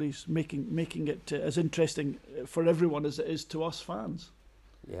the stories, making it as interesting for everyone as it is to us fans.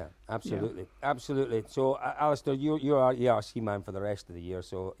 Yeah, absolutely, absolutely. So, Alistair, you're our ERC man for the rest of the year.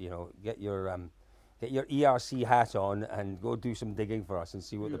 So get your ERC hat on and go do some digging for us and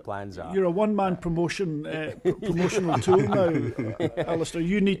see what the plans are. You're a one-man promotional tool now, Alistair.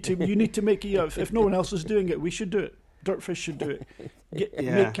 You need to make if no one else is doing it, we should do it. Dirtfish should do it.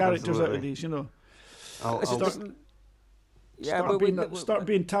 Make characters absolutely. out of these, I'll Start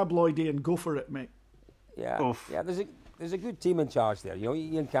being tabloidy and go for it, mate. Yeah, there's a good team in charge there.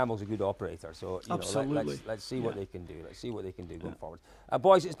 Ian Campbell's a good operator, so absolutely. Let's see what they can do. Let's see what they can do going forward.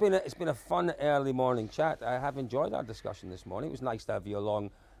 Boys, it's been a fun early morning chat. I have enjoyed our discussion this morning. It was nice to have you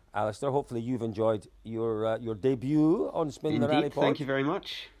along Alistair. Hopefully you've enjoyed your debut on Spin the Rally Pod. Thank you very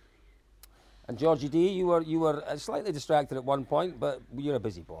much. And Georgie D, you were slightly distracted at one point, but you're a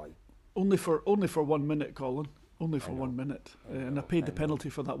busy boy. Only for 1 minute, Colin. Only for 1 minute, and I paid the penalty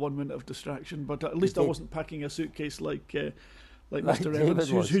for that 1 minute of distraction. But at least I wasn't packing a suitcase like Mr.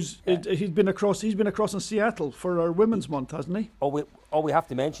 Evans, he's been across in Seattle for our Women's Month, hasn't he? We have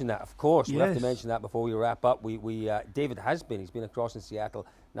to mention that, of course. Yes. We have to mention that before we wrap up. David he's been across in Seattle.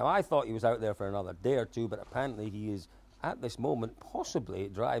 Now I thought he was out there for another day or two, but apparently he is at this moment possibly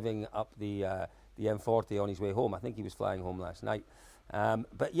driving up the M40 on his way home. I think he was flying home last night.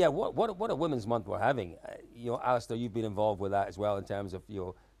 But yeah, what a Women's Month we're having. Alistair, you've been involved with that as well in terms of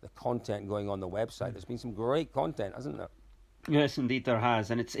the content going on the website. There's been some great content, hasn't there? Yes, indeed there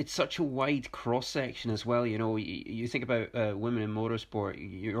has, and it's such a wide cross-section as well. You think about women in motorsport,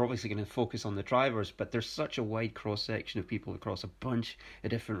 you're obviously going to focus on the drivers, but there's such a wide cross-section of people across a bunch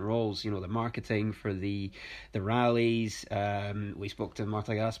of different roles. The marketing for the rallies, we spoke to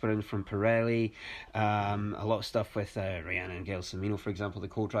Marta Gasparin from Pirelli, a lot of stuff with Rihanna and Gail Semino, for example, the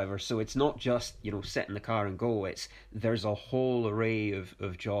co-drivers. So it's not just, sit in the car and go. There's a whole array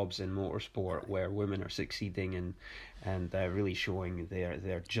of jobs in motorsport where women are succeeding and really showing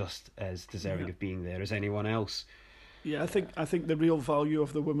they're just as deserving of being there as anyone else. Yeah, I think the real value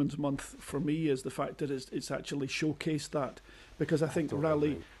of the Women's Month for me is the fact that it's actually showcased that, because I think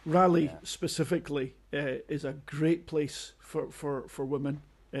rally specifically is a great place for women.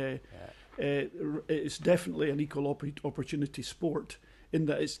 It's definitely an equal opportunity sport in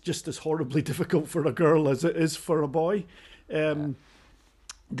that it's just as horribly difficult for a girl as it is for a boy. But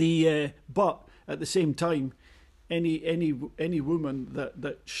at the same time, any woman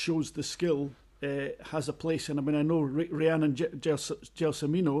that shows the skill has a place. And I mean, I know Rhiannon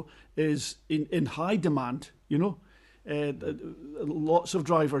Gelsamino is in high demand. Lots of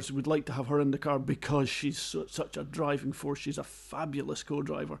drivers would like to have her in the car because she's such a driving force. She's a fabulous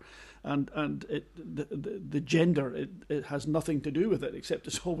co-driver, and the gender it has nothing to do with it, except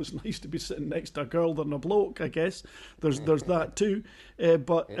it's always nice to be sitting next to a girl than a bloke. I guess there's that too.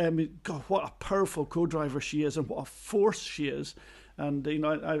 But God, what a powerful co-driver she is, and what a force she is. And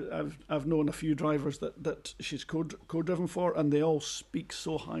I've known a few drivers that she's co-driven for, and they all speak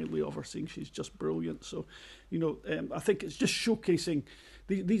so highly of her, saying she's just brilliant. So, I think it's just showcasing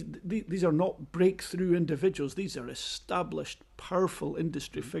these are not breakthrough individuals; these are established, powerful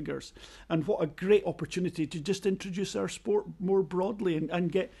industry figures. And what a great opportunity to just introduce our sport more broadly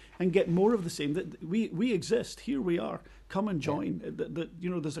and get more of the same. That we exist. Here we are. Come and join.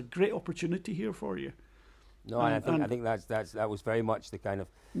 There's a great opportunity here for you. No, and I think that was very much the kind of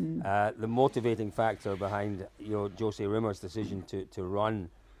the motivating factor behind Jose Rimmer's decision to run,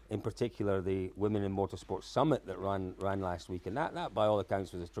 in particular, the Women in Motorsport Summit that ran last week, and that by all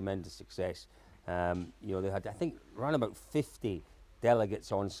accounts was a tremendous success. They had, I think, around about 50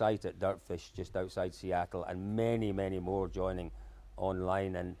 delegates on site at Dirtfish just outside Seattle, and many more joining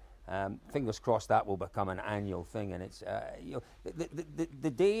online. And fingers crossed that will become an annual thing. And it's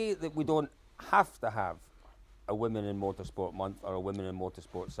the day that we don't have to have a Women in Motorsport Month or a Women in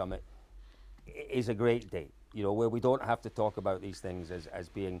Motorsport Summit is a great day, where we don't have to talk about these things as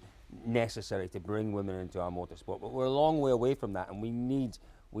being necessary to bring women into our motorsport. But we're a long way away from that, and we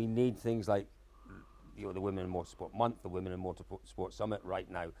need things like the Women in Motorsport Month, the Women in Motorsport Summit right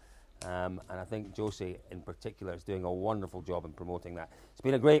now. And I think Jose in particular is doing a wonderful job in promoting that. It's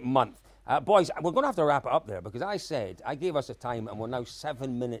been a great month. Boys, we're going to have to wrap it up there, because I gave us a time and we're now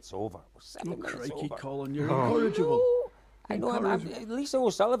 7 minutes over. We're 7 minutes crikey, over. Colin, you're incorrigible. I know, Lisa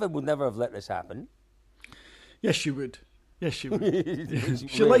O'Sullivan would never have let this happen. Yes, she would. Yes, she would.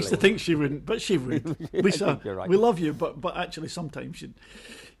 She Really? likes to think she wouldn't, but she would. Lisa, you're right. we love you, but actually sometimes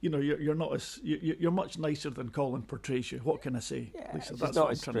you're not as you're much nicer than Colin portrays you. What can I say, Yeah, Lisa? she's That's not what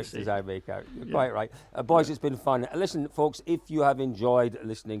I'm as trying to strict say. as I make out. You're quite right. Boys, it's been fun. Listen, folks, if you have enjoyed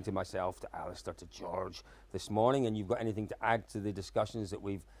listening to myself, to Alistair, to George this morning, and you've got anything to add to the discussions that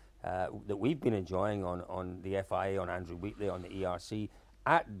we've been enjoying on the FIA, on Andrew Wheatley, on the ERC,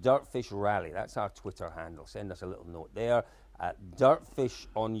 at Dirtfish Rally. That's our Twitter handle. Send us a little note there. Dirtfish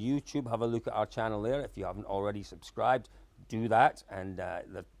on YouTube. Have a look at our channel there. If you haven't already subscribed, do that. And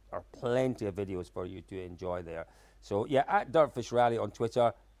there are plenty of videos for you to enjoy there. So, yeah, at Dirtfish Rally on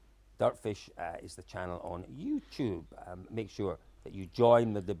Twitter. Dirtfish is the channel on YouTube. Make sure that you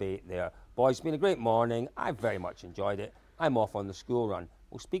join the debate there. Boys, it's been a great morning. I've very much enjoyed it. I'm off on the school run.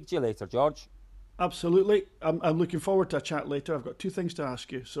 We'll speak to you later, George. Absolutely. I'm looking forward to a chat later. I've got two things to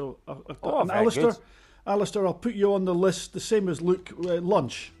ask you. So, very Alistair, I'll put you on the list, the same as Luke.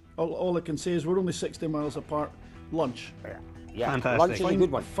 Lunch. All I can say is we're only 60 miles apart. Lunch. Yeah. Yeah, Fantastic. lunch is a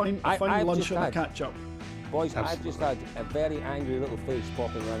good one. Fine I've lunch just and a had- catch up. Boys, I've Absolutely. just had a very angry little face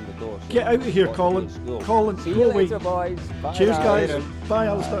popping around the door. Get out of here, Got to be Colin. at school. Colin, See go you away. later, boys. Bye Cheers, now. guys. Bye,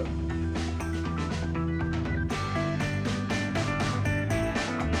 Alistair.